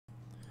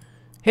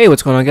Hey,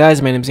 what's going on,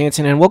 guys? My name is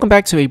Anton and welcome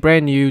back to a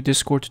brand new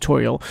Discord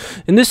tutorial.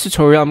 In this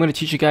tutorial, I'm going to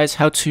teach you guys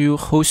how to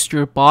host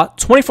your bot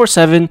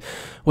 24/7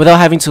 without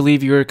having to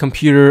leave your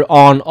computer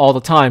on all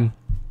the time.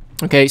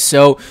 Okay,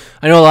 so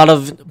I know a lot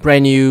of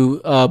brand new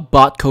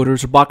bot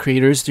coders or bot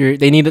creators,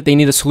 they need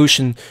a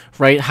solution,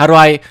 right? How do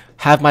I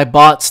have my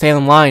bot stay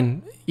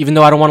online even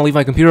though I don't want to leave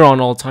my computer on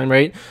all the time,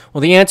 right?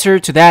 Well, the answer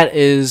to that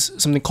is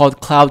something called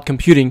cloud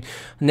computing.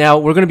 Now,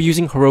 we're going to be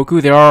using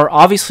Heroku. There are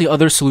obviously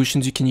other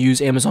solutions. You can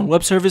use Amazon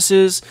Web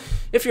Services.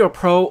 If you're a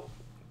pro,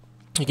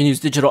 you can use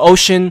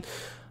DigitalOcean.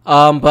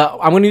 But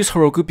I'm going to use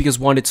Heroku because,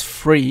 one, it's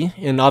free,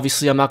 and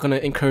obviously I'm not going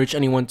to encourage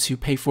anyone to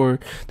pay for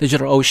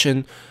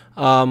DigitalOcean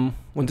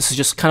when this is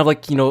just kind of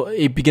like, you know,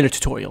 a beginner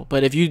tutorial.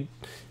 But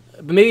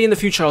maybe in the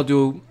future I'll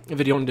do a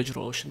video on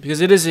DigitalOcean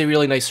because it is a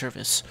really nice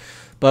service.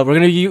 But we're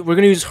gonna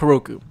use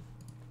Heroku.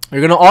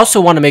 You're gonna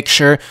also want to make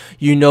sure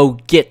you know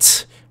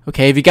Git.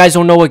 Okay, if you guys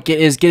don't know what Git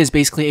is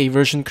basically a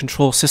version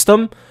control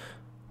system,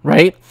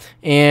 right?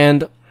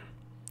 And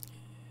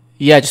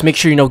yeah, just make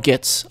sure you know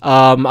Git.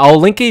 I'll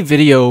link a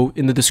video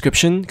in the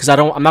description because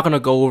I'm not gonna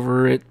go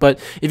over it. But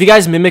if you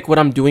guys mimic what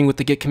I'm doing with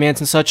the Git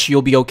commands and such,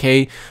 you'll be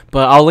okay.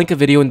 But I'll link a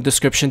video in the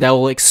description that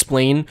will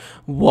explain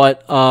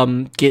what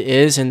Git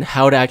is and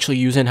how to actually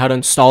use it and how to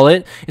install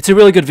it. It's a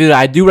really good video.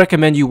 I do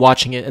recommend you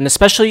watching it, and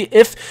especially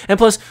and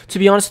plus, to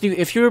be honest with you,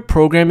 if you're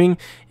programming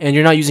and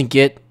you're not using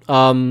Git,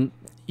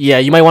 yeah,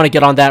 you might want to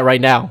get on that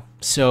right now.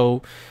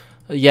 So,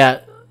 yeah.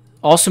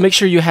 Also, make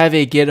sure you have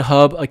a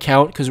GitHub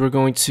account because we're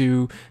going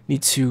to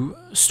need to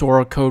store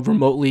our code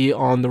remotely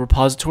on the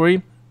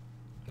repository.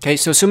 Okay,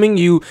 so assuming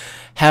you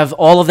have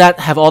all of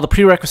that, have all the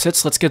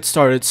prerequisites, let's get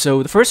started.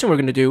 So the first thing we're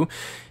going to do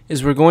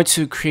is we're going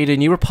to create a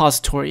new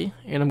repository,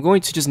 and I'm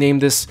going to just name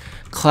this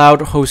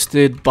cloud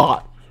hosted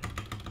bot.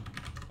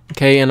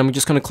 Okay, and I'm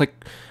going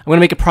to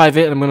make it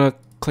private, and I'm going to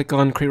click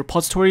on create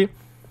repository.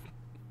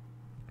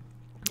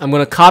 I'm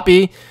going to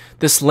copy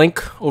this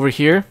link over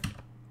here,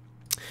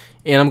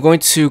 and I'm going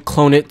to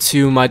clone it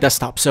to my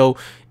desktop. So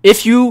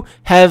if you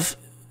have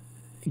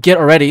Git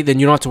already, then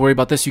you don't have to worry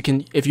about this.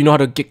 If you know how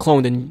to Git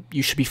clone, then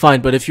you should be fine.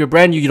 But if you're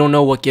brand new, you don't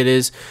know what Git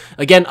is.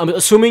 Again, I'm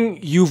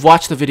assuming you've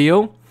watched the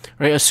video,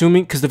 right?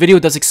 Because the video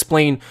does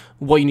explain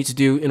what you need to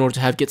do in order to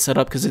have Git set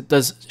up, because it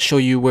does show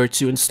you where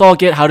to install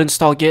Git, how to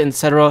install Git,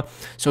 etc.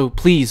 So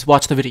please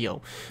watch the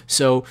video.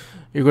 So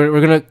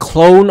we're gonna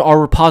clone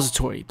our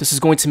repository. This is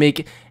going to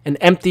make an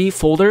empty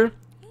folder,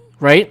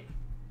 right?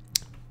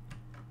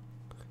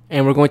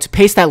 And we're going to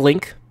paste that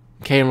link,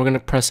 okay, and we're going to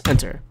press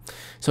enter.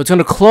 So it's going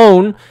to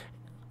clone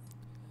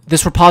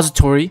this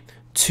repository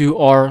to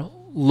our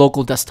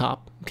local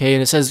desktop, okay,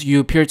 and it says you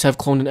appear to have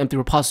cloned an empty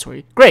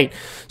repository. Great.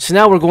 So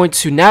now we're going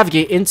to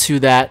navigate into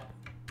that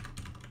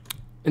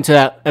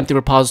empty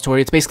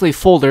repository. It's basically a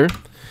folder,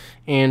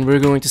 and we're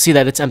going to see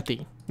that it's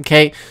empty,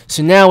 okay.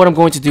 So now what I'm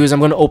going to do is I'm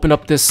going to open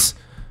up this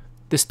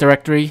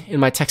directory in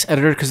my text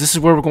editor, because this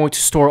is where we're going to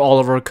store all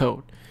of our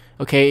code.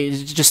 Okay,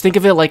 just think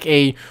of it like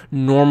a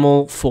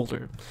normal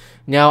folder.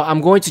 Now,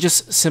 I'm going to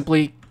just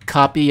simply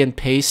copy and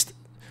paste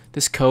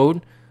this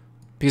code,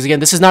 because again,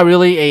 this is not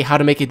really a how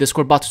to make a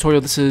Discord bot tutorial.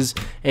 This is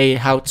a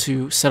how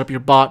to set up your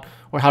bot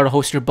or how to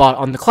host your bot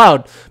on the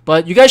cloud.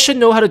 But you guys should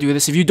know how to do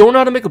this. If you don't know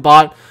how to make a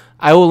bot,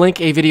 I will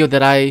link a video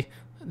that I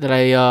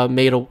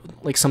made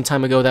like some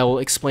time ago that will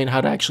explain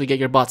how to actually get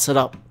your bot set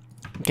up.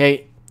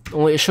 Okay,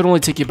 it should only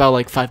take you about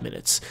like 5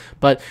 minutes.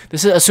 But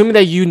this is assuming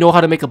that you know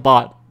how to make a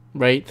bot,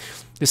 right?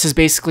 This is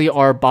basically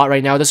our bot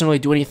right now. It doesn't really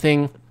do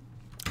anything.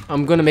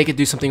 I'm going to make it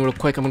do something real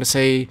quick. I'm going to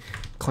say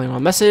claim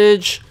on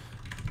message,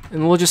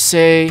 and we'll just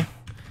say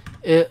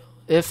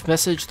if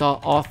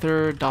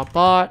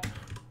message.author.bot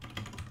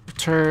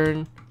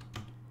return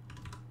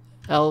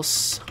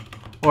else,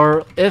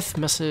 or if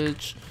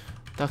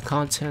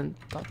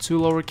message.content.to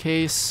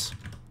lowercase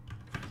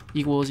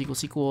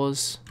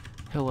equals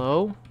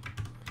hello.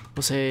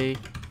 We'll say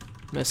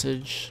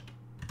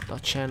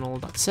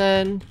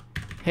message.channel.send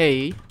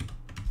hey.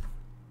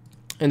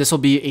 And this will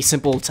be a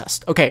simple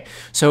test. Okay,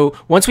 so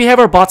once we have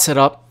our bot set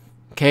up,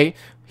 okay,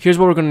 here's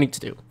what we're going to need to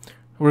do.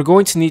 We're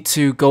going to need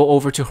to go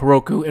over to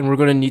Heroku, and we're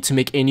going to need to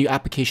make a new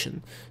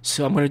application.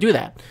 So I'm going to do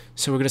that.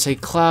 So we're going to say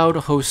cloud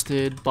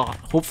hosted bot.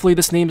 Hopefully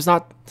this name is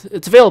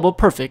it's available.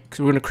 Perfect.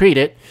 So we're going to create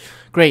it.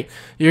 Great.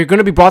 You're going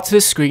to be brought to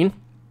this screen.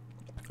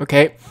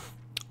 Okay.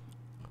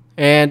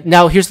 And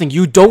now here's the thing.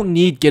 You don't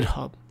need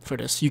GitHub for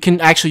this. You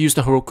can actually use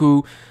the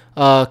Heroku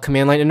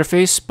command line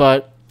interface,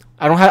 but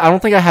I don't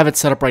think I have it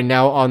set up right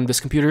now on this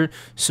computer,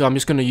 so I'm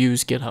just going to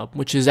use GitHub,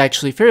 which is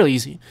actually fairly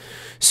easy.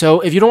 So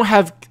if you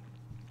have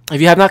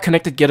not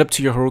connected GitHub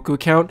to your Heroku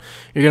account,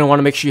 you're going to want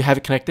to make sure you have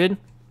it connected.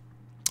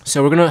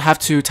 So we're going to have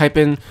to type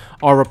in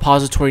our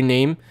repository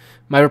name.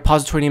 My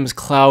repository name is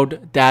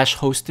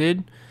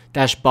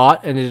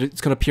cloud-hosted-bot, and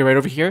it's going to appear right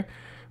over here.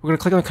 We're going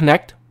to click on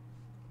connect.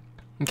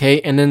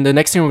 Okay, and then the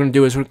next thing we're going to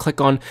do is we're going to click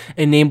on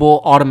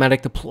enable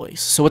automatic deploys.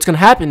 So what's going to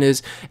happen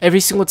is every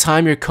single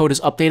time your code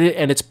is updated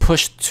and it's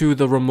pushed to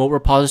the remote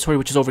repository,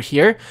 which is over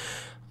here,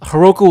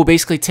 Heroku will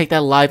basically take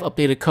that live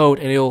updated code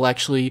and it will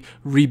actually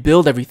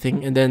rebuild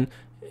everything, and then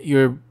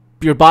your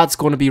your bot's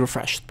going to be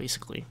refreshed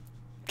basically.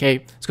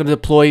 Okay, it's going to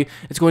deploy.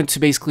 It's going to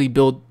basically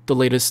build the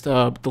latest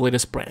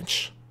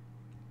branch,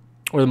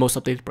 or the most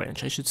updated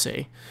branch, I should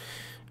say.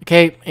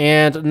 Okay,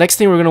 and the next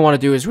thing we're going to want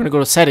to do is we're going to go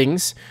to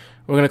settings.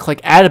 We're going to click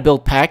add a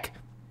build pack.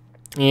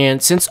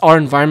 And since our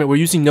environment, we're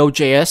using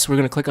Node.js, we're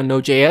going to click on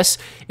Node.js.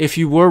 If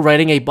you were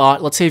writing a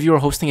bot, let's say if you were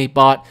hosting a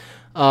bot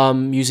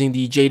using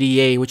the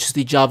JDA, which is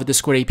the Java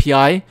Discord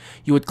API,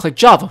 you would click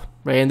Java,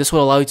 right? And this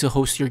will allow you to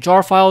host your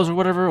jar files or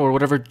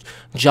whatever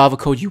Java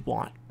code you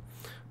want.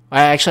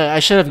 I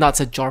should have not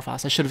said jar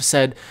files. I should have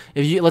said,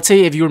 let's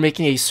say if you were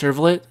making a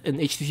servlet, an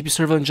HTTP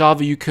servlet in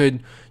Java, you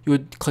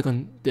would click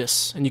on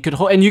this, and you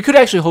could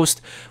actually host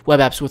web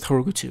apps with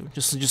Heroku too.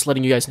 Just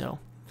letting you guys know.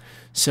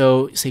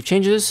 So save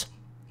changes.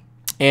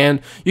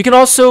 And you can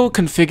also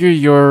configure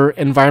your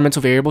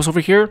environmental variables over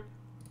here,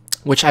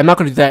 which I'm not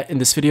going to do that in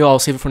this video. I'll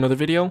save it for another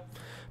video.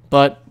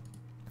 But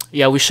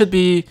yeah, we should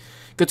be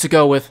good to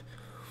go with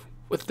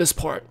this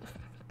part.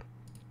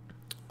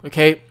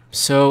 Okay,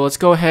 so let's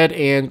go ahead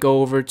and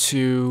go over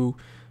to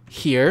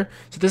here.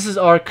 So this is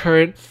our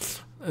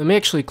current. Let me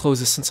actually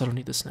close this since I don't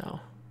need this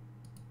now.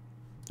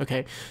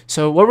 Okay,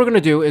 so what we're going to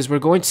do is we're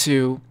going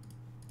to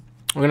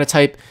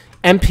type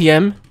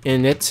npm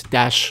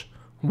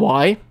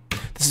init-y.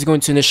 This is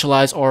going to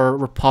initialize our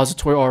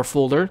repository or our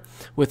folder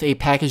with a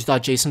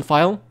package.json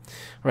file,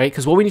 right?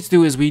 Because what we need to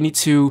do is we need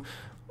to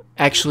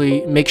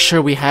actually make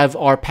sure we have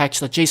our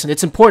package.json.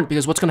 It's important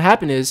because what's going to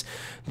happen is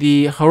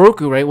the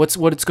Heroku, right?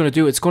 What it's going to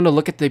do, it's going to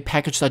look at the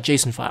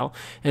package.json file,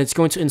 and it's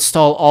going to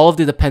install all of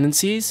the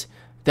dependencies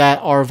that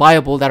are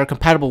viable, that are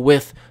compatible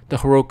with the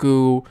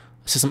Heroku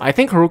system. I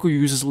think Heroku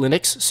uses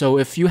Linux, so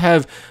if you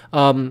have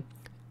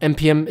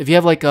npm, if you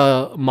have like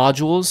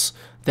modules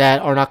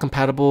that are not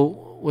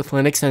compatible with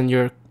Linux, then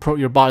your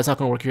bot is not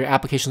going to work, your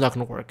application is not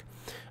going to work.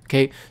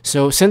 Okay,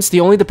 so since the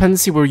only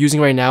dependency we're using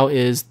right now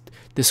is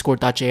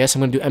discord.js,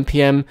 I'm going to do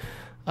npm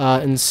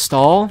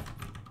install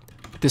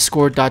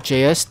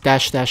discord.js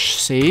 --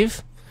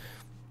 save,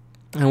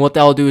 and what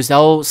that'll do is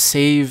that'll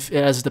save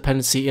it as a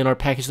dependency in our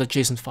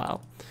package.json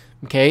file.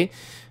 Okay,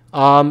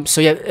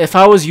 so yeah, if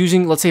I was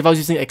using, let's say if I was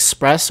using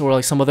Express or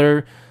like some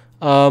other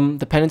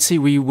dependency,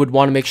 we would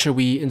want to make sure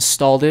we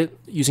installed it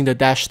using the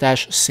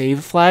 --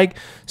 save flag,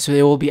 so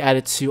it will be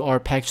added to our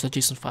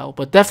package.json file.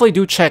 But definitely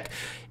do check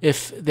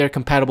if they're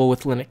compatible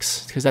with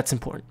Linux, because that's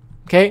important.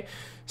 Okay,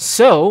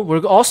 so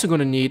we're also going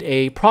to need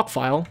a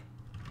Procfile.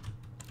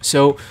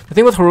 So the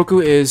thing with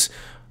Heroku is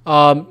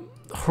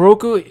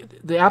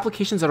the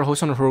applications that are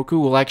hosted on Heroku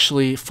will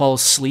actually fall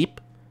asleep,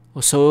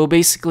 so it will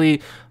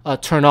basically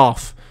turn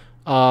off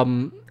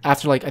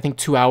after like I think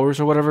 2 hours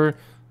or whatever.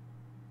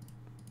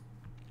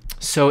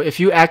 So if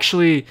you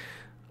actually,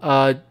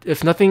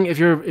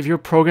 if your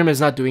program is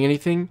not doing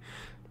anything,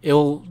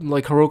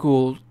 Heroku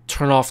will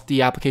turn off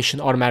the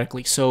application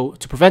automatically. So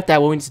to prevent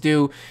that, what we need to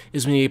do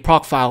is we need a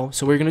Procfile.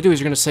 So what you're gonna do is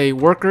you're gonna say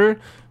worker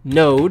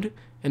node,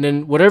 and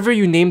then whatever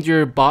you named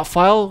your bot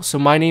file. So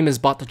my name is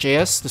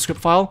bot.js, the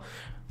script file.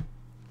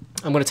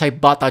 I'm gonna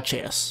type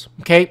bot.js.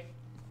 Okay.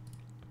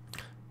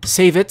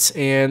 Save it,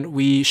 and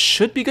we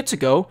should be good to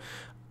go.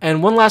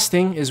 And one last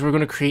thing is we're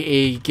gonna create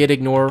a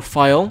gitignore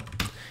file,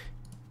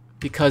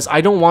 because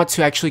I don't want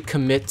to actually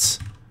commit,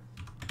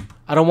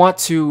 I don't want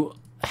to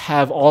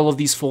have all of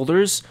these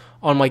folders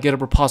on my GitHub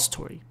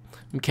repository,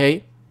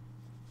 okay?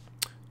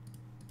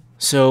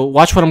 So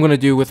watch what I'm going to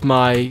do with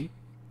my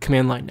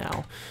command line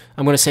now.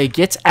 I'm going to say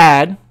git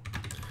add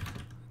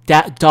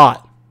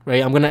dot,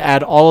 right? I'm going to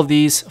add all of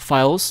these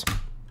files,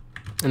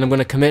 and I'm going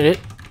to commit it.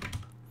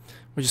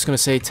 We're just going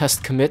to say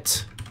test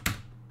commit.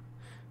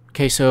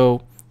 Okay,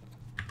 so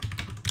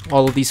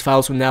all of these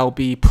files will now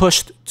be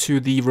pushed to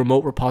the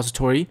remote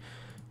repository.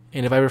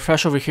 And if I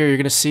refresh over here, you're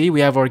going to see we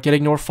have our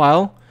gitignore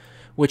file,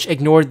 which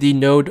ignored the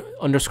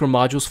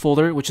node_modules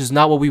folder, which is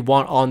not what we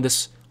want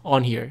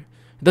on here.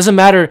 It doesn't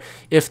matter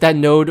if that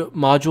node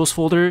modules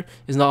folder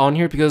is not on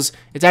here, because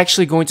it's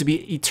actually going to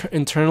be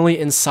internally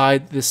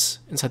inside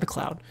the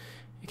cloud.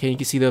 Okay, you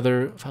can see the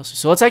other files.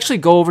 So let's actually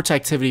go over to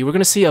activity. We're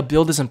going to see a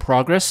build is in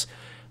progress.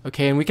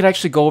 Okay, and we can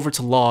actually go over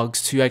to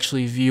logs to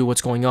actually view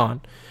what's going on.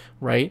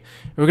 Right,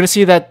 we're going to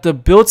see that the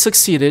build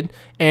succeeded,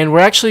 and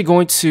we're actually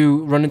going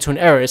to run into an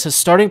error. It says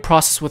starting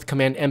process with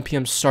command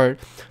npm start,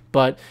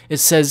 but it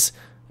says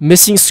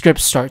missing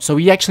script start, so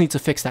we actually need to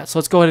fix that. So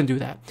let's go ahead and do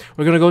that.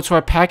 We're going to go to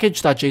our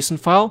package.json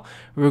file.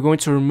 We're going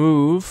to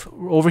remove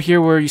over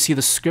here where you see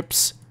the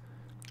scripts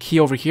key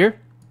over here.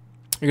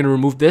 You're going to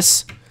remove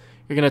this.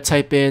 You're going to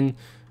type in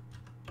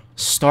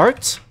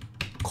start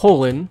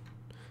colon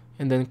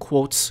and then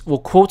quotes, well,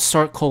 quote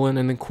start colon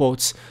and then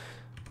quotes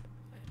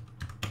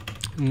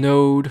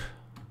node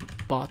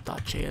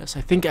bot.js.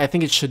 I think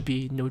it should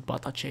be node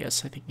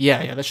bot.js. I think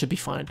yeah, that should be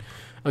fine.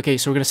 Okay,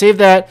 so we're gonna save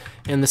that,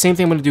 and the same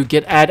thing I'm gonna do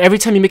git add every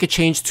time you make a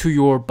change to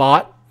your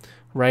bot,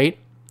 right?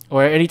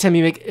 Or anytime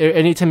you make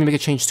a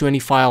change to any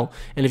file,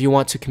 and if you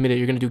want to commit it,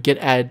 you're gonna do git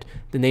add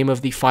the name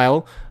of the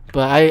file.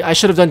 But I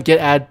should have done git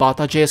add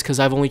bot.js because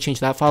I've only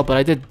changed that file, but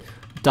I did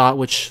dot,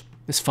 which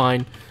is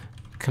fine.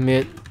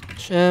 Commit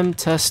gem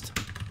test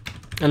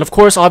And of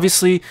course,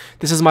 obviously,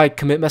 this is my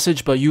commit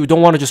message, but you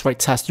don't want to just write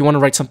test. You want to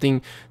write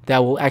something that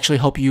will actually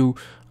help you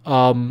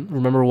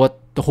remember what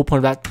the whole point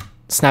of that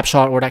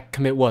snapshot or that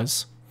commit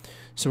was.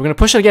 So we're going to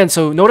push it again.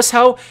 So notice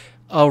how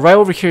right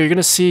over here, you're going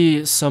to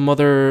see some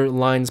other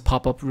lines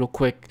pop up real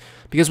quick.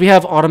 Because we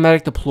have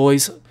automatic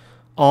deploys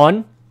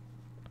on,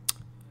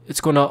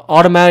 it's going to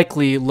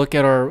automatically look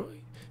at our,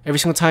 every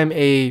single time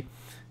a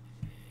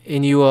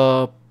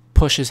new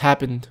push has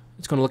happened,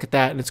 it's going to look at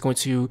that and it's going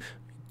to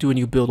do a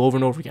new build over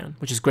and over again,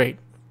 which is great.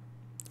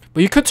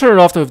 But you could turn it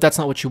off though if that's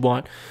not what you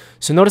want.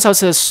 So notice how it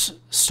says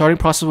starting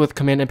process with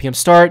command npm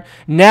start.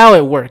 Now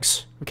it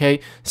works. Okay,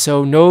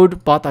 so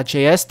node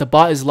bot.js, the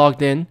bot is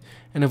logged in,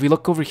 and if we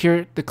look over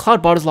here, the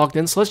cloud bot is logged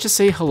in. So let's just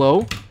say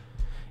hello.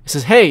 It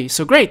says hey,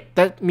 so great.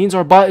 That means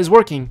our bot is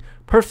working.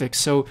 Perfect.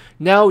 So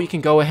now you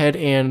can go ahead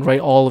and write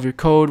all of your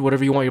code,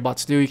 whatever you want your bot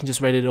to do. You can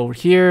just write it over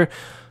here.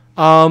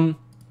 And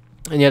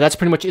yeah, that's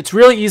pretty much it. It's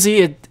really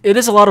easy. It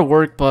is a lot of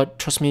work, but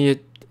trust me,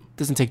 it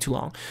doesn't take too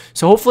long.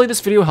 So hopefully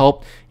this video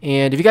helped,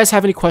 and if you guys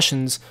have any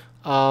questions,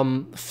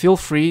 feel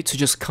free to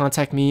just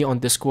contact me on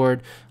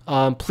Discord.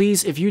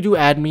 Please, if you do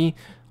add me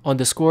on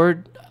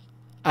Discord,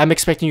 I'm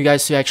expecting you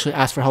guys to actually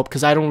ask for help,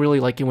 because I don't really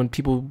like it when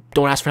people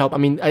don't ask for help. I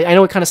mean, I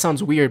know it kind of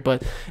sounds weird,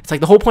 but it's like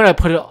the whole point I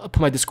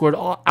put my Discord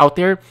out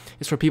there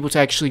is for people to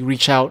actually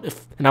reach out,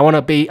 and I want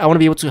to be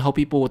able to help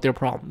people with their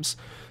problems.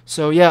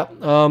 So yeah,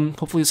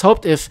 hopefully this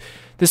helped. If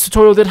this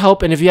tutorial did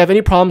help, and if you have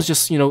any problems,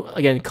 just, you know,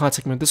 again,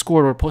 contact me on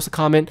Discord or post a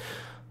comment,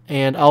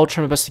 and I'll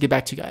try my best to get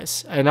back to you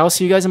guys. And I'll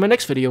see you guys in my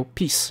next video.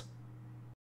 Peace.